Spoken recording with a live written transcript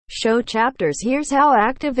show chapters. Here's how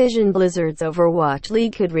Activision Blizzard's Overwatch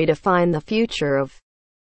League could redefine the future of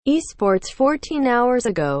esports. 14 hours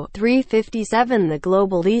ago, 3:57, the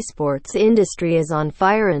global esports industry is on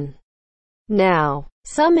fire, and now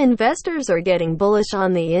some investors are getting bullish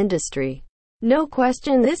on the industry. No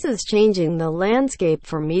question, this is changing the landscape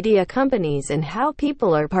for media companies and how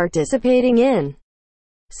people are participating in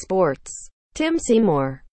sports. Tim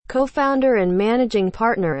Seymour, co-founder and managing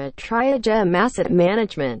partner at Triagem Asset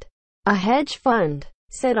Management, a hedge fund,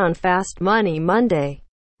 said on Fast Money Monday.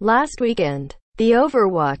 Last weekend, the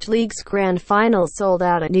Overwatch League's grand final sold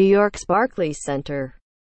out at New York's Barclays Center.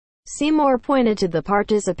 Seymour pointed to the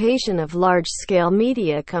participation of large-scale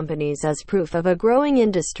media companies as proof of a growing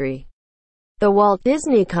industry. The Walt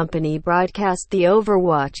Disney Company broadcast the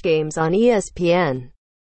Overwatch games on ESPN.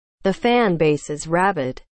 "The fan base is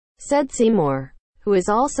rabid," said Seymour, who is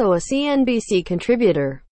also a CNBC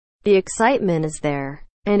contributor. "The excitement is there,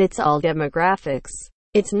 and it's all demographics.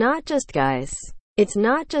 It's not just guys. It's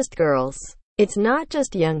not just girls. It's not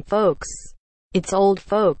just young folks. It's old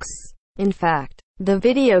folks. In fact, the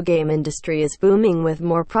video game industry is booming with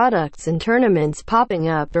more products and tournaments popping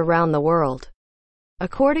up around the world."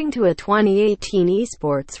 According to a 2018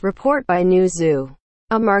 esports report by Newzoo,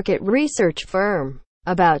 a market research firm,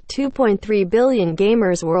 about 2.3 billion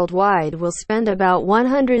gamers worldwide will spend about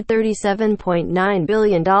 $137.9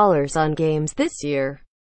 billion on games this year.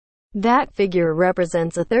 That figure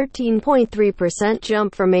represents a 13.3%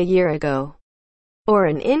 jump from a year ago, or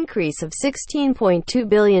an increase of $16.2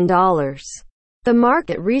 billion. The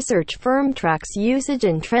market research firm tracks usage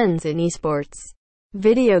and trends in esports,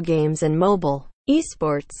 video games and mobile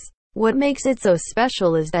esports. What makes it so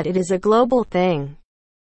special is that it is a global thing.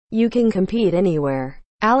 You can compete anywhere.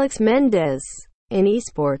 Alex Mendez, an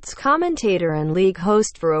esports commentator and league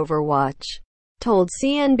host for Overwatch, told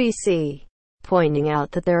CNBC, pointing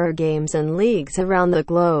out that there are games and leagues around the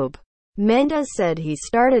globe. Mendez said he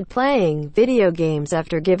started playing video games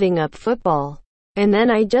after giving up football, and then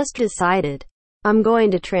I just decided, I'm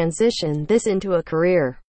going to transition this into a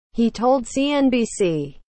career, he told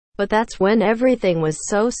CNBC. But that's when everything was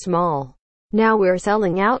so small. Now we're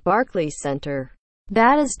selling out Barclays Center.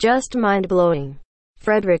 That is just mind-blowing.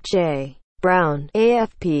 Frederick J. Brown,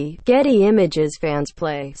 AFP, Getty Images. Fans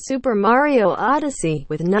play Super Mario Odyssey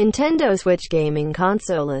with Nintendo Switch gaming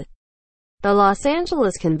console at the Los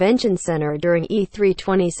Angeles Convention Center during E3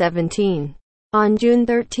 2017. On June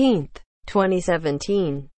 13,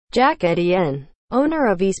 2017, Jack Etienne, owner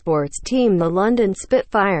of esports team the London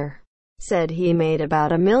Spitfire, said he made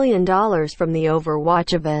about $1 million from the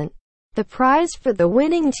Overwatch event. The prize for the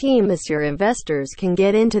winning team is your investors can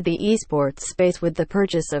get into the esports space with the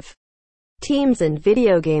purchase of teams and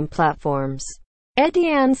video game platforms.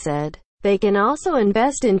 Etienne said, they can also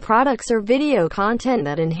invest in products or video content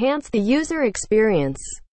that enhance the user experience,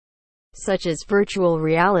 such as virtual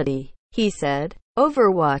reality. He said,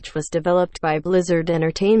 Overwatch was developed by Blizzard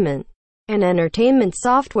Entertainment, an entertainment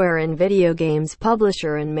software and video games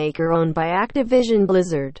publisher and maker owned by Activision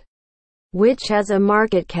Blizzard, which has a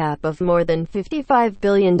market cap of more than $55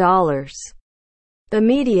 billion. The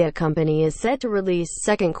media company is set to release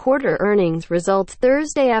second quarter earnings results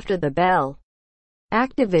Thursday after the bell.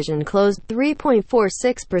 Activision closed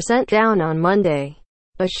 3.46% down on Monday,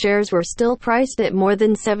 but shares were still priced at more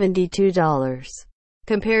than $72.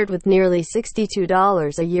 Compared with nearly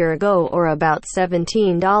 $62 a year ago or about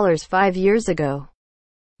 $17 5 years ago.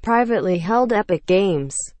 Privately held Epic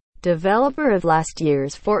Games, developer of last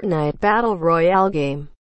year's Fortnite Battle Royale game,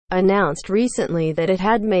 announced recently that it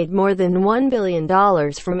had made more than $1 billion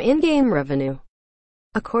from in-game revenue.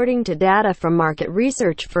 According to data from market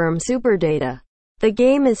research firm Superdata, the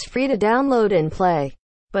game is free to download and play,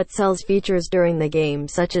 but sells features during the game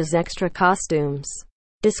such as extra costumes.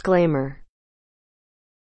 Disclaimer: